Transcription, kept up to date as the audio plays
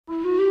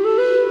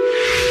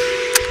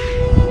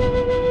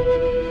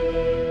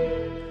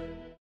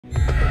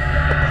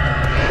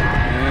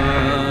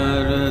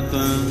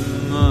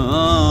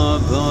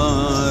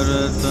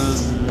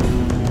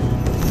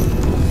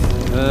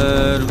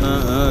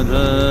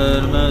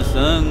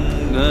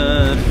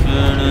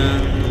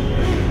Sangarshanam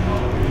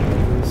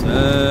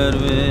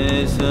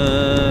Sarve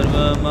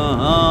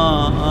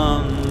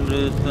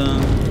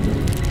Sarvamahamritam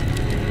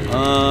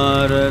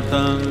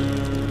Aratam.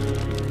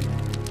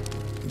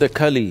 The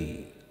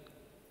Kali,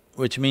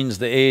 which means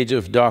the age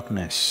of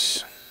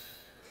darkness,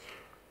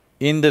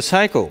 in the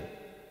cycle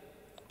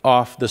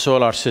of the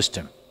solar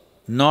system,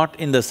 not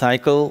in the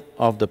cycle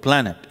of the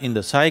planet, in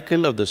the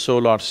cycle of the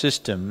solar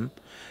system,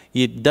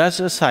 it does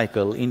a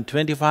cycle in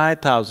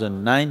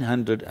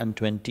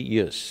 25,920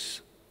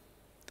 years.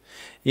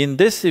 In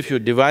this, if you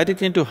divide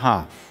it into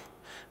half,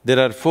 there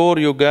are 4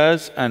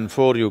 yugas and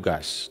 4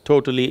 yugas,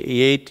 totally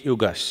 8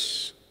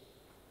 yugas.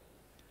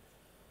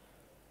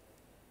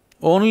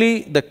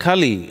 Only the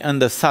Kali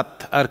and the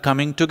Sat are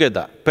coming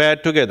together,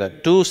 paired together,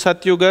 2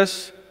 Sat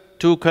Yugas,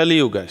 2 Kali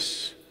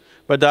Yugas.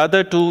 But the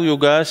other 2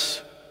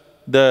 yugas,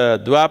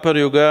 the Dwapar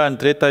Yuga and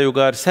Treta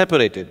Yuga, are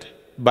separated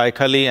by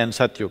Kali and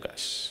Sat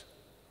Yugas.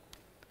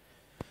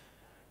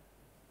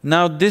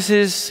 Now this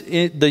is…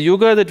 the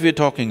yuga that we're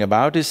talking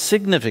about is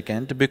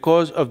significant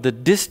because of the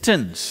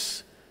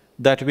distance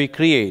that we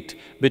create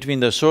between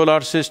the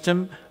solar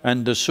system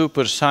and the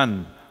super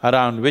sun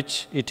around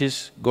which it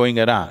is going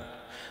around.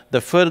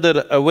 The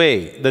further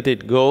away that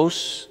it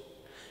goes,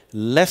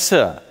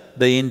 lesser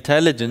the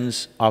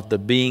intelligence of the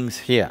beings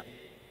here.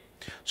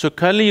 So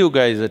Kali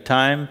Yuga is a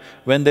time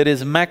when there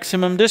is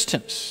maximum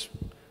distance.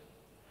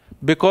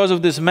 Because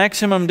of this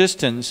maximum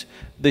distance,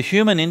 the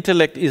human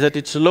intellect is at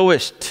its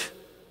lowest.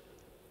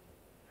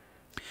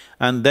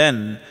 And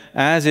then,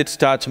 as it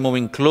starts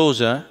moving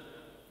closer,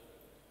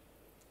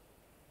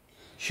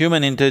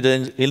 human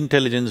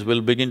intelligence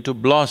will begin to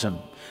blossom.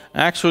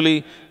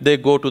 Actually, they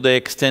go to the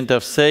extent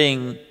of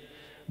saying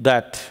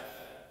that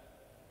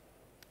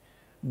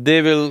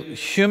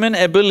human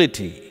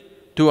ability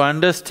to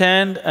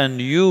understand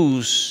and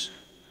use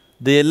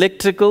the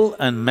electrical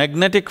and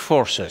magnetic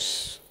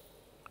forces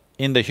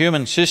in the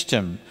human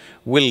system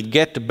will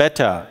get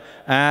better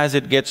as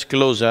it gets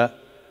closer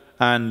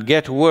and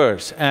get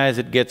worse as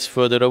it gets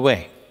further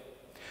away.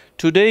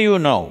 Today you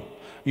know,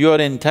 your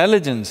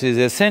intelligence is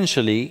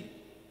essentially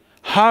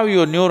how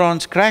your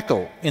neurons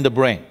crackle in the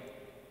brain.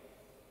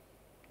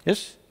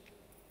 Yes?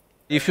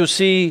 If you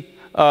see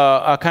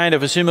a kind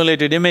of a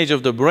simulated image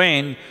of the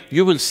brain,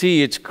 you will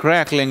see it's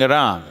crackling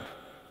around.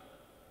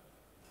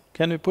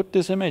 Can we put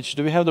this image?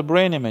 Do we have the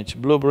brain image,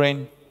 Blue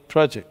Brain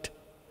project?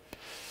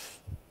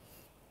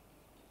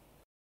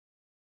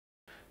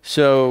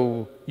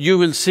 So, you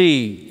will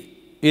see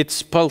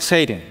it's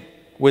pulsating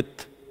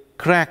with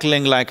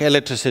crackling like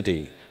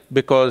electricity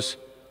because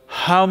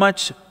how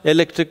much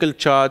electrical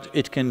charge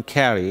it can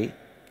carry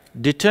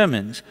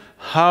determines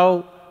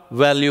how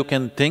well you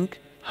can think,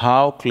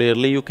 how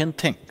clearly you can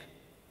think.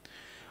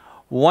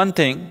 One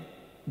thing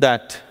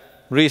that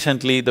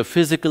recently the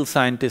physical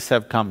scientists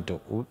have come to,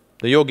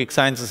 the yogic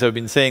sciences have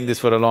been saying this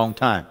for a long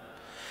time.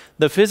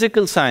 The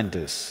physical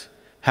scientists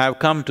have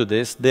come to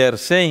this, they are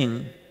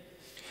saying,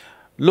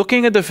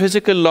 looking at the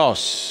physical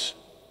laws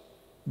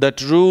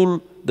that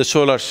rule the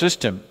solar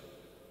system,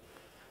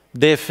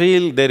 they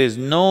feel there is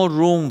no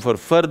room for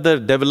further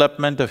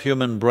development of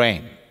human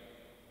brain.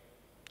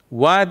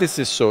 Why this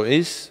is so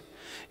is,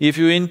 if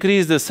you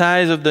increase the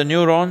size of the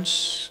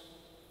neurons,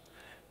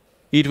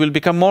 it will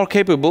become more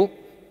capable,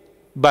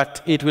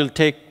 but it will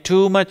take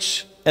too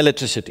much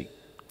electricity.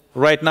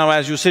 Right now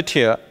as you sit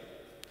here,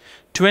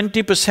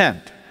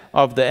 20%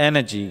 of the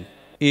energy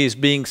is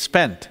being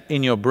spent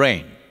in your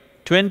brain.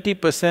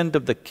 20%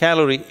 of the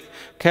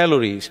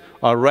calories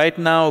are right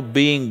now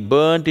being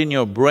burnt in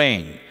your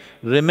brain,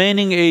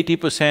 remaining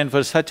 80%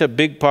 for such a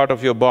big part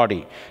of your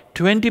body.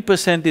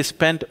 20% is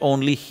spent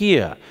only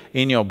here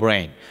in your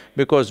brain,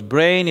 because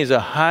brain is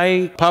a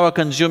high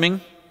power-consuming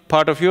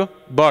part of your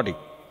body.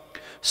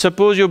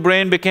 Suppose your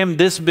brain became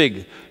this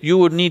big, you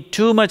would need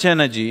too much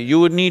energy, you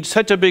would need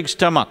such a big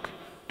stomach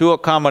to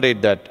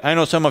accommodate that. I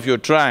know some of you are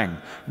trying,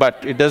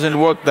 but it doesn't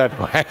work that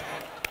way.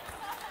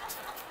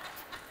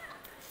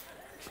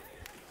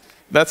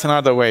 That's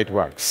another way it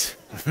works.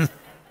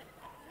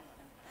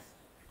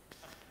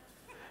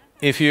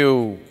 If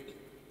you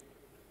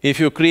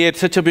create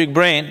such a big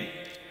brain,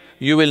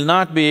 you will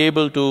not be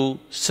able to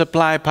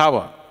supply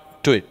power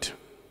to it.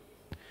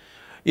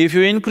 If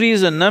you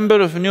increase the number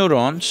of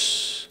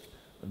neurons,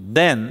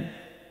 then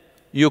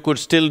you could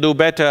still do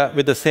better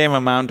with the same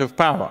amount of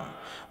power.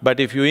 But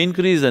if you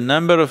increase the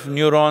number of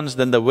neurons,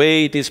 then the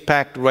way it is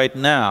packed right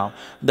now,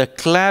 the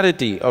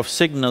clarity of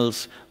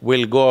signals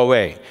will go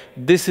away.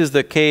 This is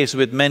the case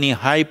with many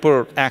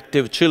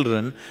hyperactive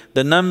children.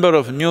 The number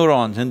of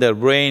neurons in their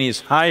brain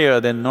is higher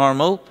than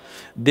normal.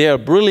 They are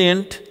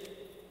brilliant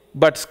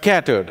but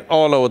scattered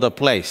all over the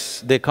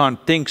place. They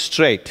can't think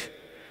straight.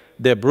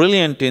 They're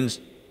brilliant in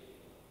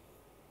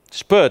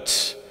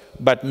spurts,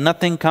 but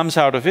nothing comes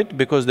out of it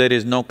because there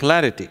is no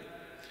clarity.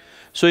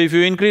 So if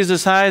you increase the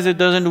size, it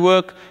doesn't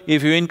work.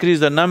 If you increase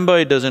the number,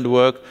 it doesn't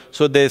work.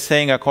 So they're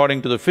saying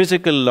according to the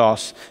physical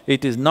laws,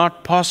 it is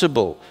not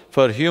possible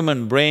for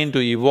human brain to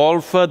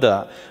evolve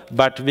further,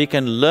 but we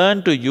can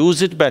learn to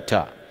use it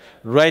better.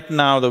 Right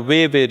now, the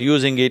way we're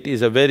using it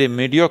is a very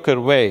mediocre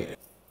way.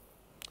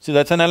 See,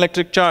 that's an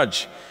electric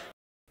charge.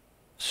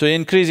 So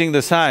increasing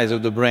the size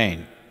of the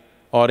brain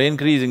or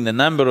increasing the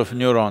number of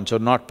neurons are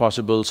not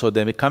possible, so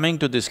they're coming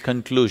to this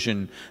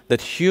conclusion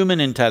that human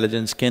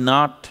intelligence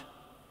cannot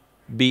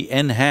be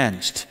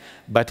enhanced,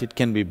 but it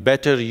can be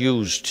better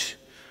used.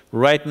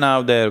 Right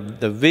now,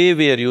 the way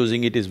we are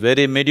using it is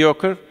very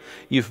mediocre.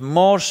 If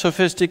more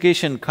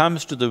sophistication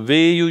comes to the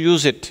way you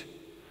use it,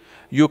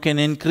 you can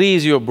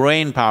increase your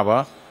brain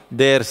power,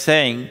 they're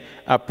saying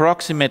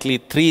approximately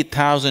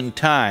 3,000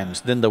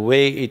 times than the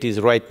way it is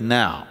right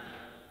now.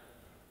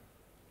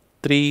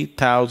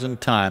 3,000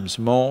 times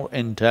more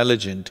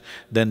intelligent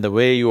than the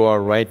way you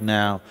are right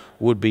now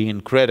would be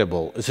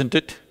incredible, isn't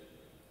it?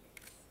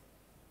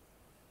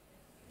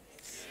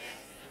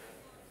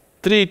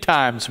 3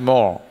 times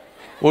more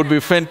would be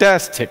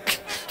fantastic.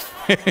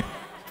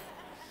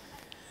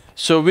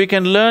 So we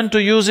can learn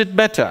to use it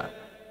better,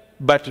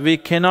 but we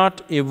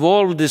cannot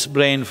evolve this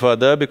brain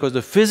further because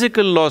the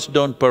physical laws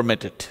don't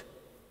permit it.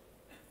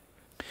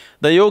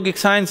 The yogic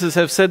sciences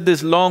have said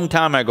this long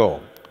time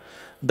ago,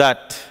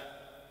 that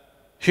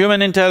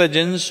human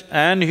intelligence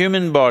and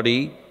human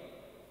body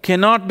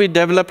cannot be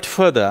developed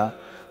further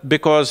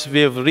because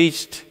we have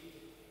reached…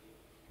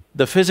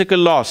 the physical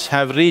laws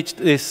have reached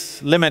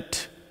this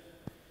limit,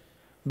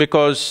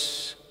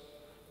 because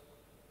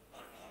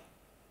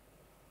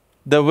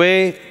the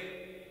way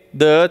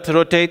the earth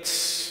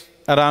rotates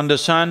around the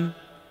sun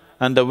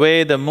and the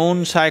way the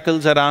moon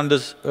cycles around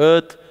the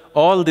earth,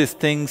 all these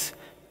things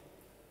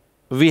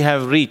we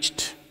have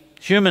reached.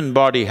 Human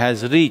body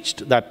has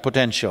reached that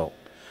potential.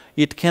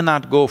 It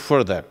cannot go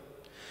further.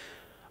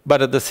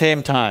 But at the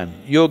same time,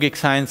 yogic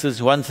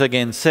sciences once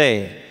again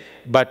say,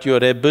 but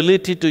your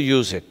ability to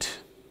use it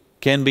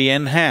can be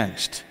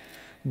enhanced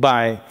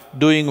by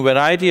doing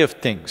variety of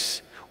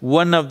things.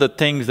 One of the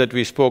things that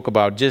we spoke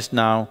about just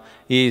now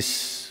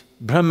is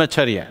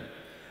brahmacharya.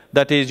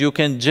 That is, you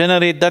can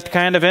generate that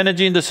kind of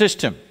energy in the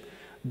system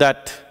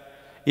that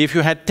if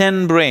you had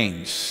 10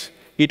 brains,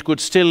 it could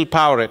still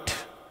power it.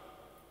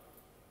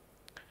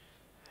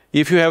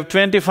 If you have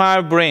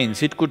 25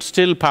 brains, it could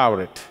still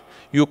power it.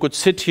 You could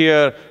sit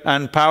here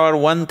and power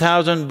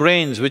 1,000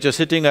 brains which are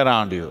sitting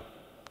around you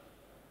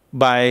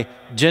by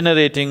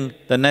generating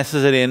the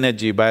necessary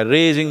energy, by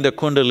raising the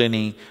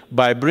kundalini,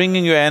 by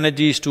bringing your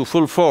energies to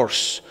full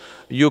force.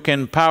 You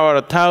can power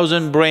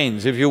 1,000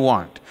 brains if you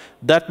want.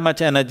 That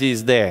much energy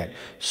is there.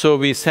 So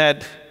we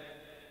said,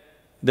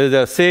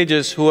 there are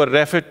sages who are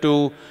referred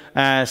to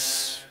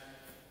as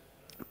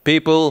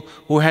people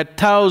who had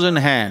 1,000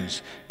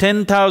 hands,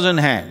 10,000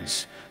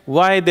 hands.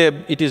 Why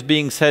it is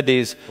being said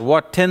is,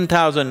 what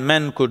 10,000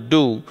 men could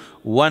do,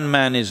 one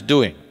man is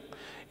doing.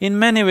 In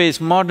many ways,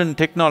 modern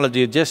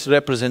technology just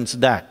represents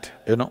that,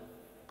 you know.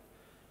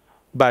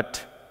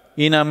 But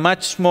in a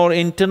much more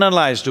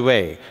internalized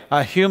way,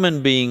 a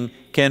human being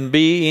can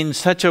be in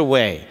such a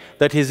way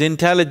that his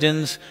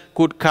intelligence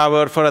could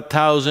cover for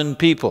 1,000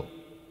 people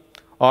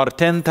or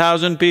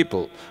 10,000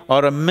 people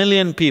or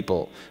 1,000,000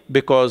 people,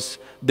 because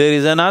there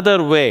is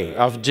another way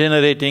of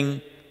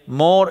generating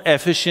more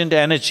efficient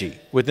energy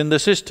within the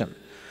system.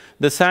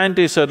 The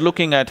scientists are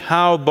looking at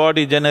how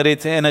body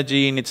generates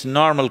energy in its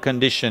normal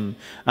condition,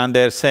 and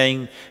they're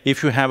saying,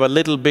 if you have a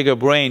little bigger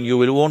brain, you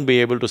won't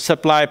be able to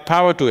supply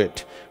power to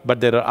it.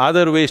 But there are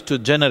other ways to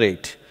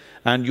generate,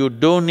 and you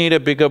don't need a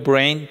bigger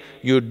brain,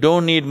 you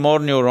don't need more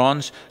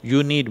neurons,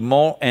 you need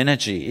more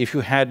energy. If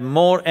you had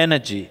more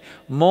energy,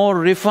 more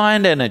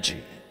refined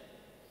energy,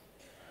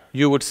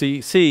 you would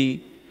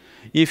see,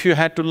 if you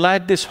had to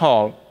light this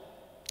hall,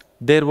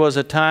 there was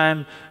a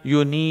time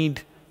you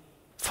need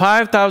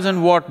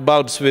 5,000 watt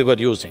bulbs we were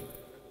using.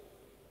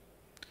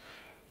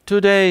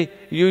 Today,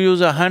 you use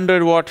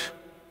 100 watt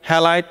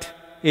halide,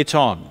 it's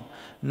on.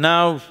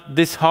 Now,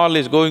 this hall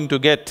is going to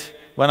get…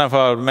 one of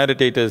our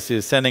meditators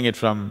is sending it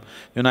from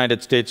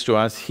United States to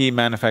us, he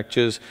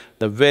manufactures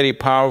the very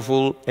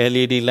powerful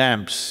LED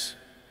lamps.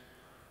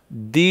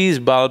 These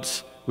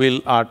bulbs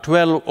are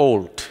 12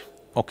 volt,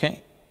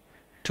 okay?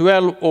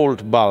 12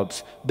 volt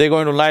bulbs, they're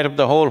going to light up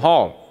the whole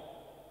hall.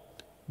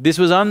 This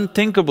was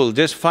unthinkable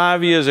just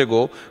 5 years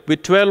ago.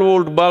 With 12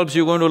 volt bulbs,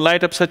 you're going to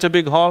light up such a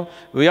big hall?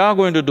 We are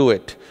going to do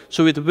it.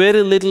 So with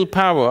very little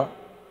power,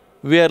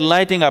 we are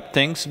lighting up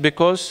things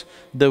because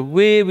the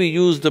way we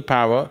use the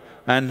power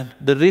and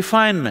the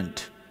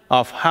refinement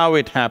of how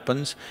it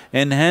happens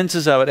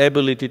enhances our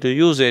ability to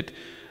use it.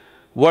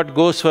 What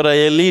goes for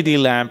a LED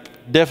lamp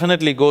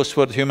definitely goes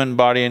for the human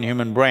body and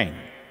human brain.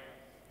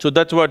 So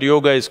that's what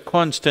yoga is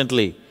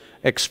constantly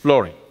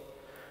exploring.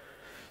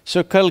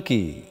 So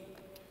Kalki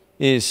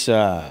is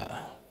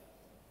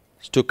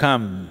to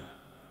come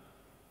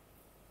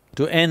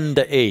to end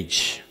the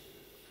age.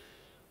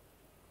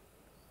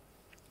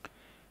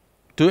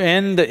 To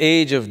end the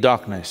age of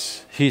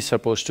darkness, he's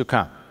supposed to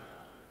come.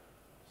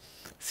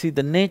 See,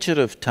 the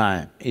nature of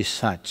time is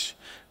such,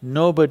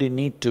 nobody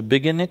need to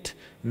begin it,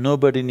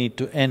 nobody need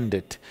to end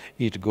it,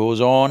 it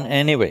goes on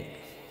anyway.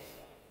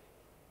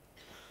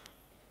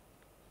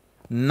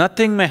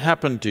 Nothing may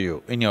happen to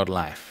you in your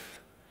life,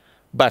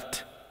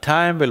 But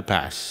time will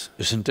pass,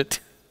 isn't it?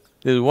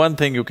 There's one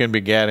thing you can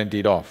be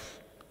guaranteed of.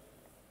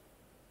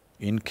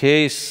 In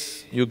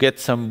case you get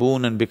some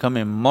boon and become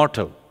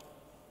immortal,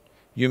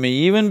 you may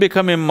even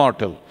become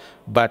immortal,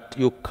 but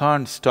you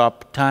can't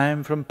stop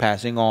time from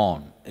passing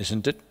on,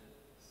 isn't it?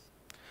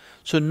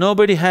 So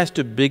nobody has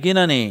to begin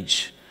an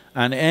age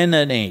and end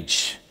an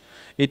age.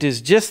 It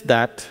is just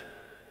that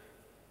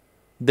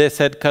they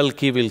said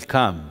Kalki will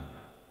come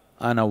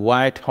on a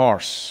white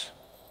horse,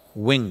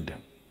 winged.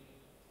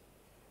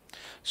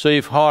 So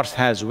if horse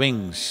has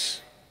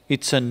wings,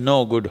 it's a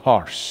no good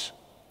horse.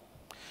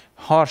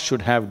 Horse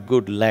should have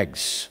good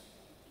legs.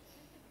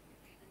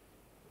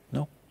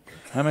 No?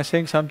 Am I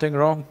saying something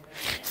wrong?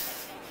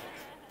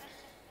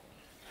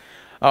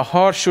 A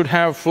horse should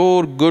have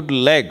 4 good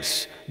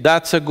legs,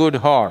 that's a good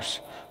horse.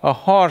 A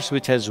horse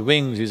which has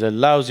wings is a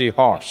lousy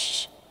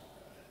horse.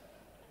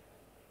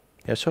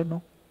 Yes or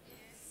no?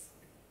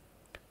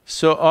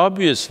 So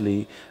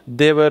obviously,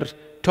 they were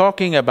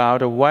talking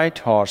about a white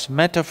horse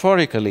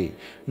metaphorically,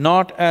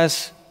 not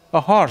as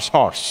a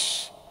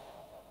horse.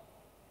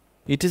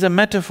 It is a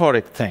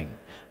metaphoric thing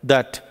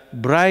that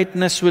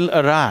brightness will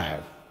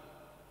arrive.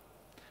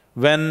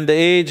 When the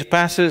age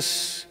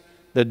passes,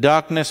 the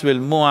darkness will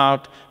move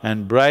out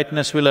and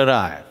brightness will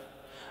arrive,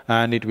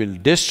 and it will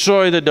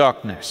destroy the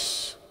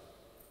darkness.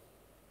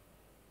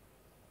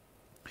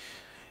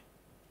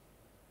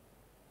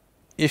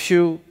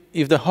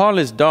 If the hall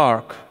is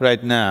dark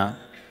right now,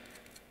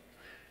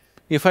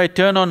 if I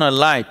turn on a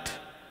light,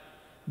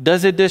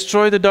 does it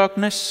destroy the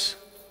darkness?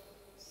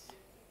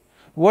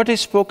 What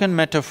is spoken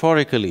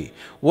metaphorically?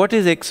 What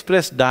is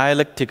expressed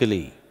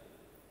dialectically?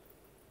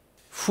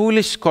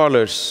 Foolish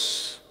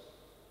scholars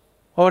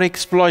or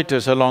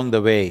exploiters along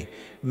the way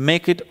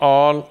make it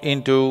all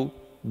into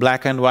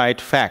black and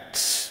white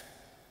facts,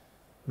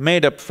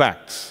 made-up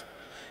facts.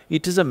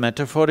 It is a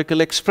metaphorical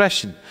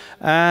expression.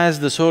 As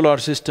the solar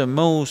system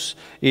moves,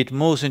 it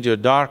moves into a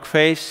dark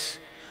phase,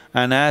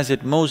 and as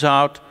it moves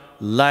out,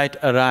 light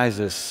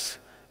arises.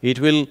 It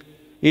will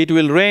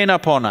rain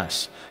upon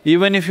us.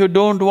 Even if you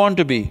don't want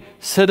to be,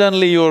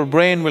 suddenly your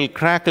brain will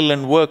crackle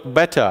and work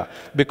better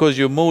because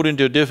you moved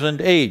into a different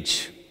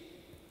age.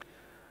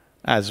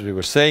 As we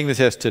were saying this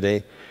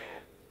yesterday,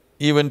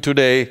 even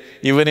today,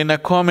 even in a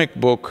comic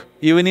book,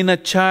 even in a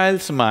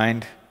child's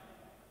mind,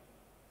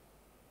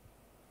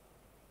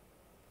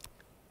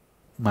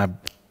 my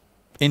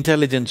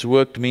intelligence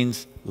worked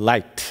means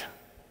light.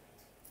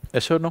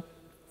 Yes or no?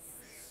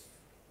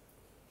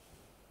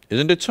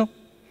 Isn't it so?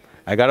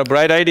 I got a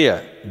bright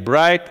idea,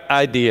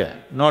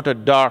 not a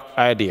dark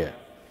idea.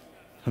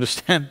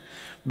 Understand?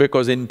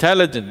 Because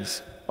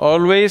intelligence,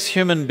 always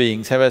human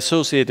beings have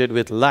associated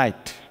with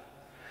light.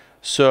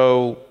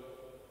 So,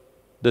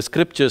 the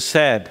scripture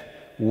said,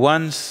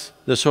 once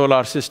the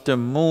solar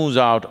system moves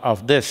out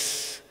of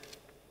this,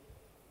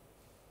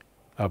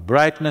 a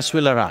brightness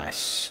will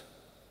arise.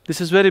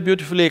 This is very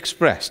beautifully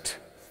expressed.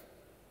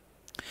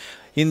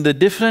 In the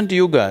different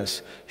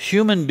yugas,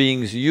 human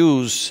beings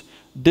use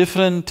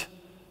different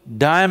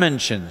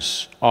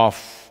dimensions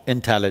of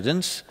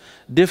intelligence,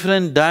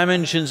 different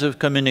dimensions of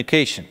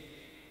communication.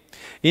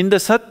 In the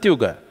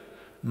Satyuga,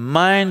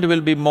 mind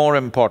will be more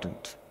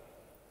important.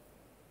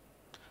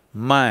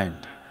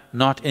 Mind,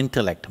 not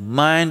intellect,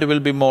 mind will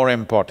be more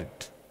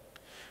important.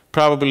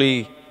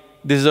 Probably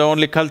this is the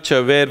only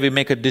culture where we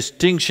make a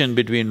distinction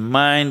between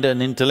mind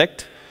and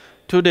intellect.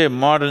 Today,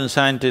 modern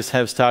scientists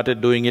have started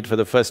doing it for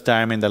the first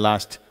time in the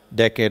last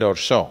decade or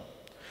so.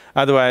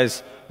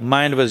 Otherwise,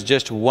 mind was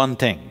just one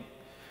thing.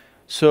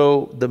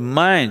 So, the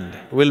mind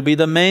will be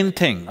the main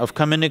thing of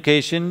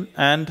communication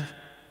and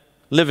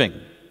living.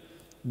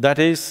 That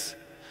is,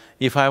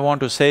 if I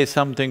want to say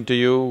something to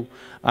you,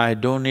 I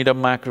don't need a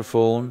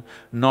microphone,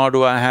 nor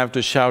do I have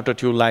to shout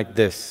at you like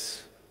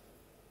this.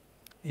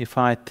 If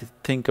I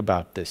think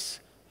about this,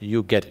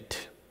 you get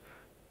it.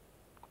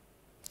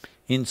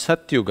 In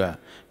Satyuga,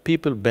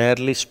 people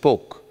barely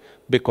spoke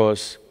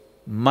because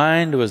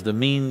mind was the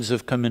means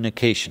of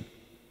communication.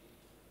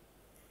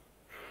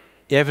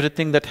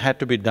 Everything that had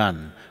to be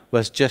done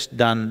was just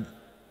done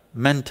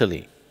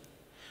mentally.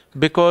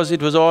 Because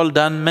it was all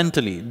done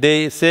mentally,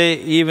 they say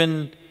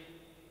even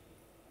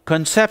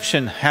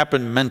conception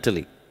happened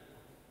mentally.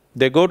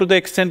 They go to the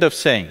extent of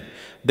saying,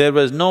 there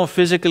was no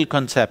physical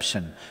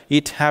conception,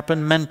 it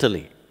happened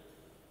mentally.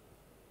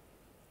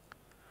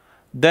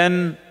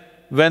 Then,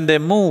 when they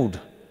moved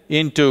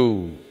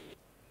into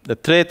the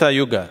Treta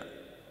Yuga,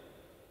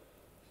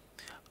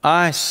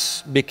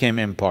 eyes became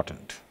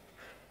important.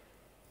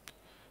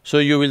 So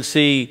you will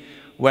see,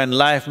 when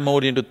life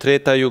moved into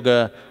Treta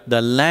Yuga,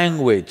 the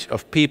language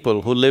of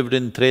people who lived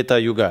in Treta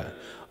Yuga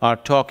are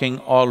talking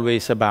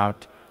always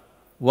about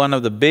one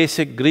of the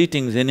basic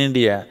greetings in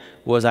India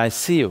was, "I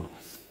see you."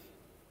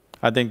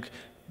 I think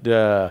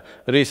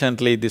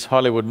recently this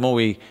Hollywood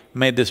movie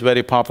made this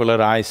very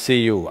popular, "I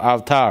see you,"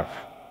 Avatar.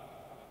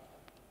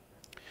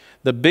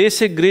 The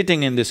basic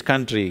greeting in this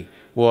country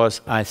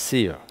was, "I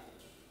see you."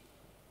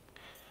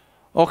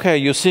 Okay,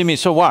 you see me,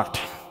 so what?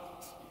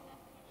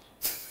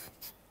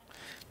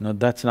 No,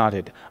 that's not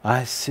it.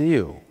 I see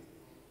you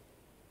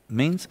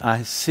means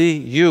I see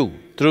you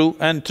through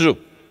and through.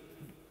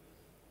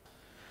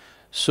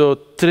 So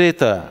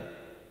Treta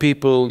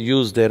people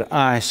use their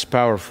eyes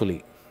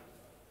powerfully.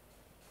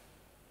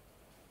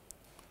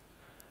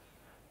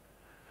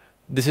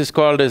 This is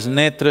called as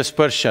netra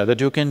sparsha,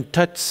 that you can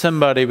touch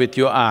somebody with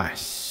your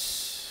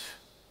eyes.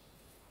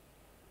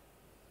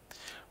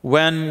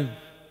 When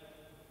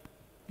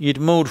it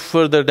moved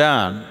further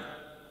down,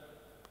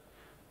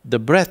 the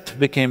breath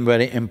became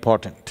very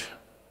important.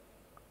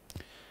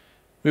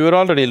 We were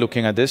already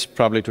looking at this,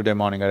 probably today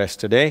morning or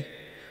yesterday,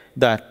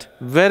 that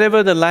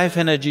wherever the life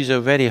energies are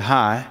very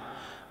high,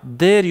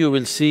 there you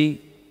will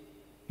see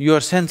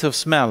your sense of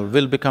smell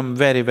will become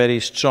very,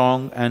 very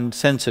strong and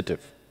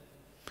sensitive.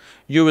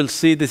 You will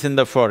see this in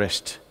the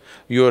forest.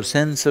 Your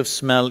sense of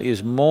smell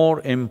is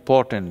more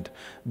important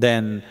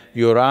than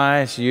your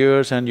eyes,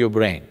 ears and your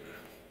brain.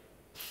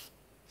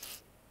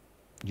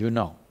 You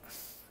know,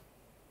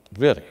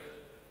 really.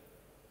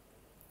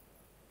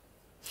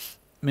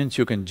 Means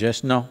you can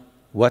just know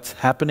what's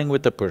happening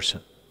with the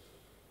person.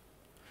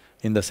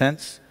 In the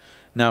sense,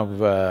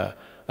 now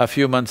a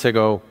few months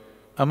ago,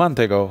 a month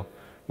ago,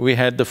 we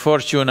had the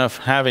fortune of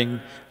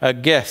having a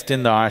guest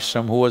in the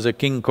ashram who was a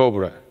king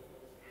cobra.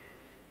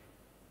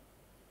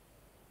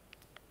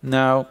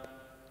 Now,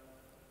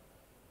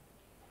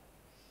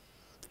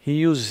 he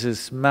uses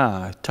his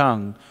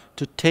tongue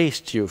to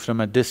taste you from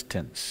a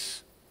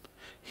distance.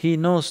 He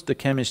knows the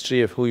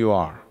chemistry of who you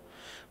are.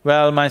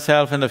 Well,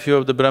 myself and a few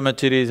of the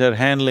brahmacharis are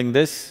handling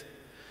this.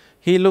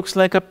 He looks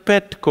like a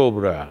pet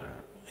cobra.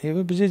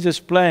 He's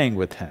just playing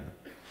with him.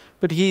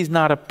 But he is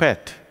not a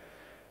pet,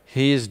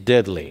 he is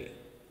deadly.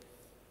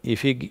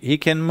 If he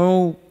can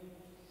move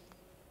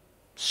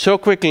so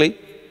quickly,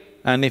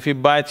 and if he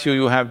bites you,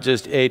 you have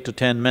just 8 to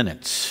 10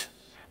 minutes.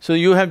 So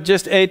you have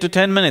just 8 to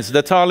 10 minutes,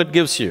 that's all it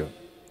gives you.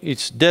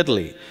 It's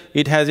deadly.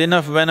 It has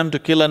enough venom to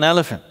kill an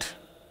elephant.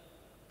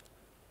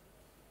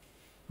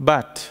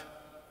 But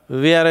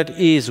we are at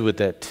ease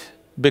with it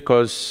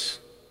because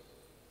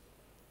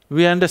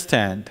we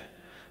understand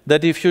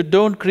that if you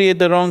don't create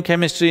the wrong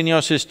chemistry in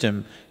your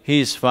system,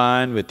 he is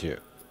fine with you.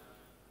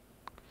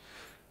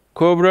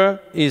 Cobra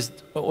is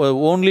the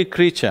only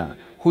creature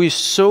who is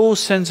so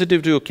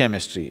sensitive to your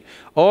chemistry.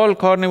 All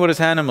carnivorous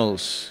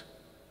animals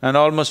and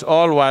almost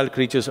all wild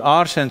creatures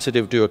are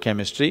sensitive to your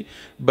chemistry,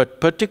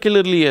 but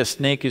particularly a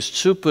snake is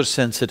super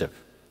sensitive.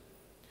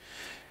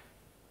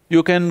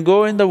 You can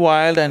go in the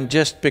wild and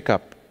just pick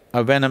up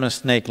a venomous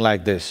snake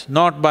like this,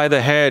 not by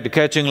the head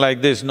catching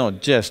like this, no,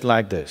 just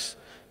like this.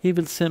 He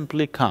will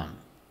simply come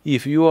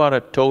if you are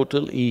at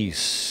total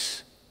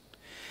ease.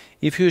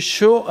 If you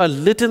show a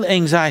little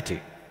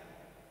anxiety,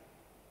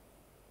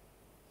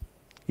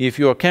 if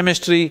your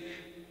chemistry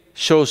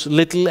shows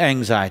little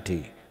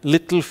anxiety,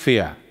 little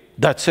fear,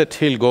 that's it,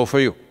 he'll go for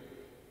you.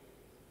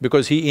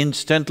 Because he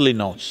instantly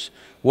knows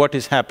what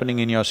is happening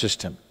in your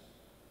system.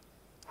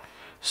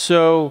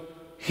 So,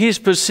 he's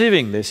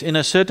perceiving this in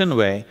a certain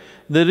way.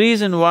 The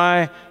reason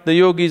why the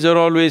yogis are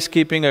always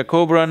keeping a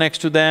cobra next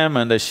to them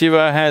and the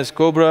Shiva has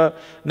cobra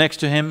next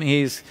to him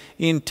is,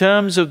 in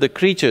terms of the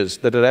creatures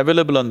that are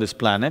available on this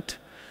planet,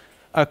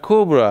 a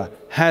cobra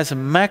has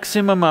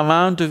maximum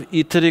amount of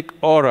etheric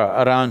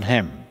aura around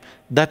him.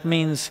 That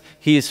means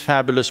he is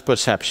fabulous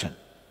perception.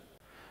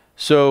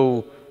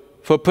 So,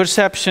 for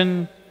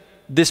perception,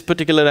 this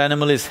particular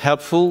animal is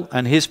helpful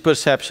and his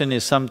perception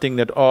is something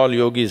that all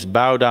yogis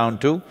bow down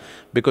to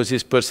because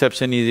his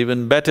perception is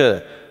even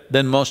better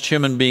than most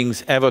human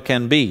beings ever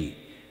can be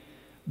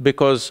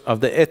because of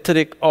the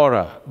etheric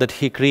aura that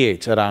he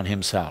creates around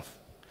himself.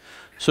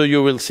 So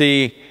you will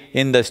see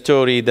in the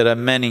story there are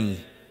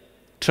many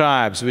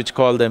tribes which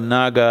call them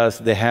Nagas,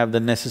 they have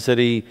the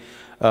necessary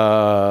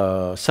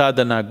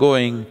sadhana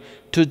going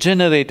to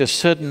generate a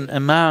certain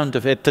amount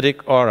of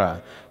etheric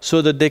aura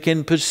so that they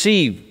can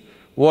perceive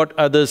what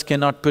others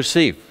cannot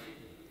perceive.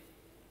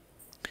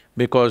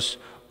 Because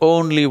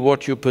only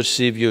what you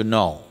perceive you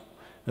know,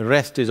 the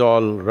rest is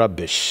all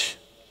rubbish.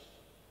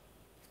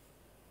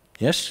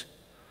 Yes?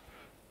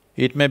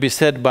 It may be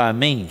said by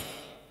me,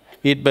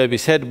 it may be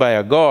said by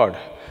a god,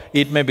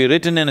 it may be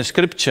written in a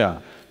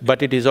scripture,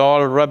 but it is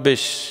all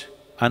rubbish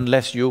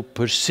unless you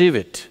perceive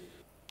it.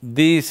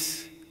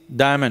 These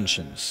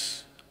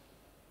dimensions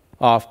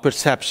of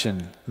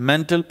perception,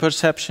 mental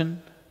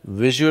perception,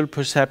 visual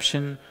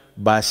perception,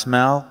 by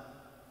smell,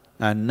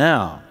 and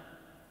now,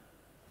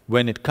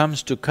 when it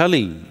comes to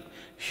Kali,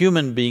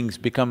 human beings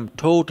become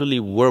totally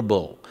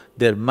verbal,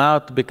 their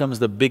mouth becomes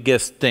the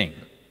biggest thing.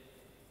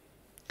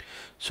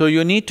 So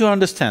you need to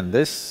understand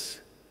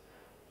this.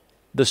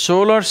 The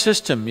solar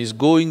system is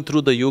going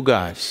through the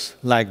yugas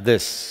like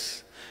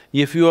this.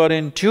 If you are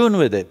in tune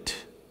with it,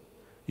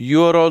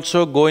 you are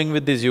also going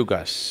with these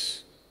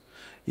yugas.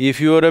 If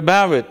you are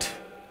above it,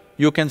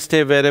 you can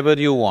stay wherever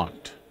you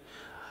want.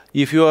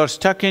 If you are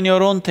stuck in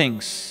your own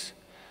things,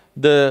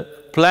 the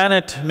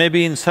planet may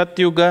be in Sat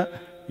Yuga,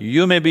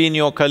 you may be in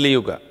your Kali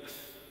Yuga.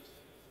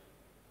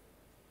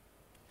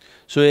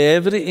 So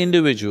every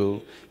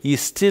individual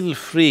is still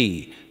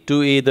free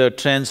to either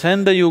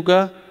transcend the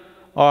Yuga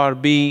or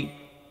be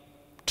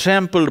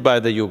trampled by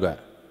the Yuga,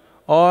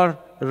 or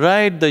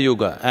ride the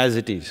Yuga as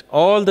it is.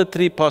 All the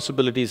three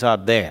possibilities are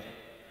there.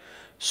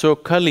 So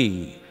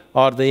Kali,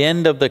 or the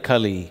end of the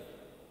Kali,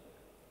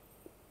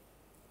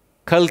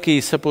 Kalki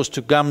is supposed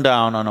to come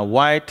down on a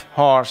white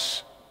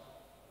horse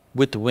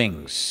with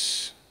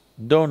wings.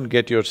 Don't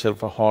get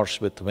yourself a horse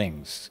with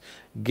wings,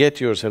 get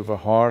yourself a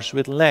horse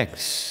with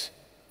legs.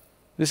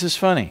 This is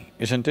funny,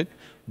 isn't it?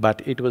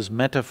 But it was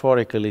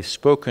metaphorically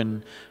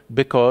spoken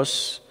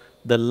because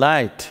the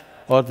light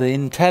or the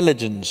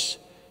intelligence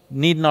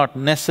need not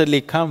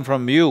necessarily come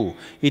from you,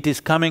 it is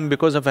coming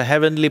because of a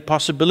heavenly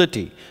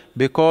possibility,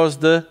 because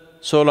the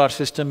solar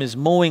system is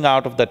moving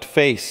out of that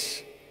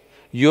phase.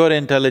 Your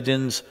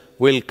intelligence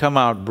will come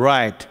out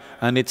bright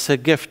and it's a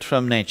gift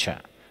from nature.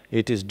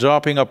 It is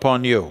dropping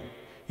upon you.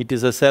 It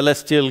is a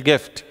celestial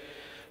gift.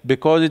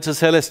 Because it's a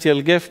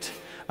celestial gift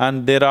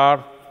and there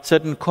are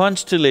certain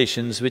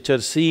constellations which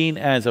are seen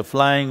as a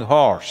flying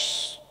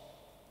horse.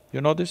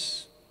 You know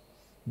this?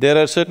 There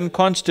are certain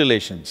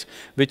constellations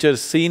which are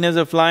seen as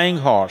a flying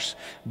horse.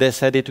 They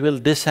said it will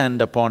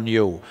descend upon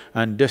you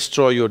and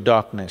destroy your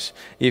darkness.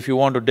 If you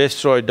want to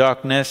destroy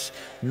darkness,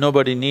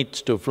 nobody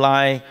needs to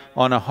fly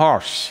on a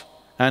horse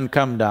and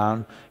come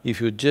down.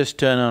 If you just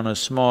turn on a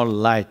small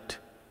light,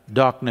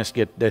 darkness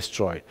gets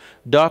destroyed.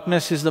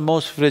 Darkness is the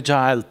most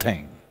fragile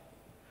thing.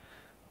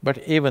 But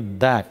even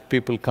that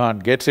people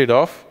can't get rid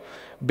of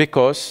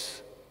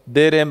because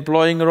they're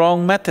employing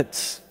wrong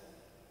methods.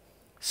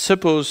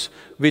 Suppose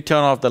we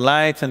turn off the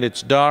lights and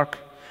it's dark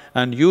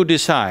and you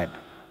decide,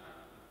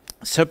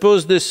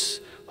 suppose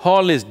this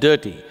hall is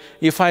dirty,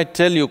 if I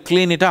tell you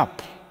clean it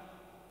up,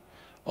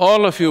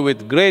 all of you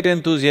with great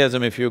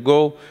enthusiasm if you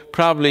go,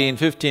 probably in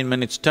 15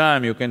 minutes'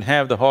 time you can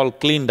have the hall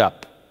cleaned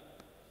up.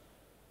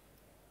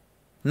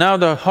 Now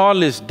the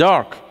hall is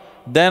dark,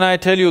 then I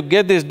tell you,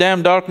 get this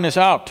damn darkness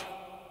out.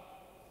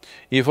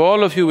 If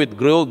all of you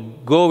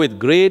go with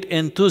great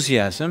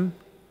enthusiasm,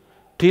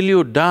 till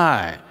you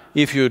die,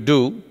 if you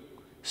do,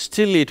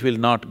 still it will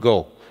not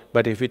go.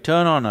 But if you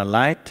turn on a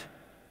light,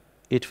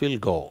 it will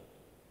go.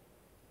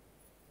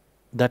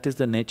 That is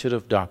the nature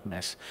of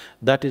darkness.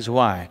 That is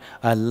why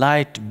a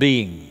light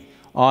being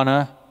on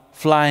a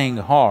flying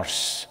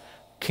horse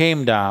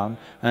came down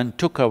and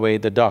took away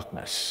the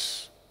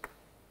darkness.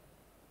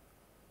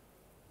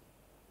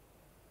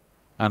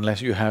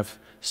 Unless you have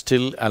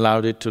still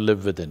allowed it to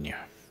live within you.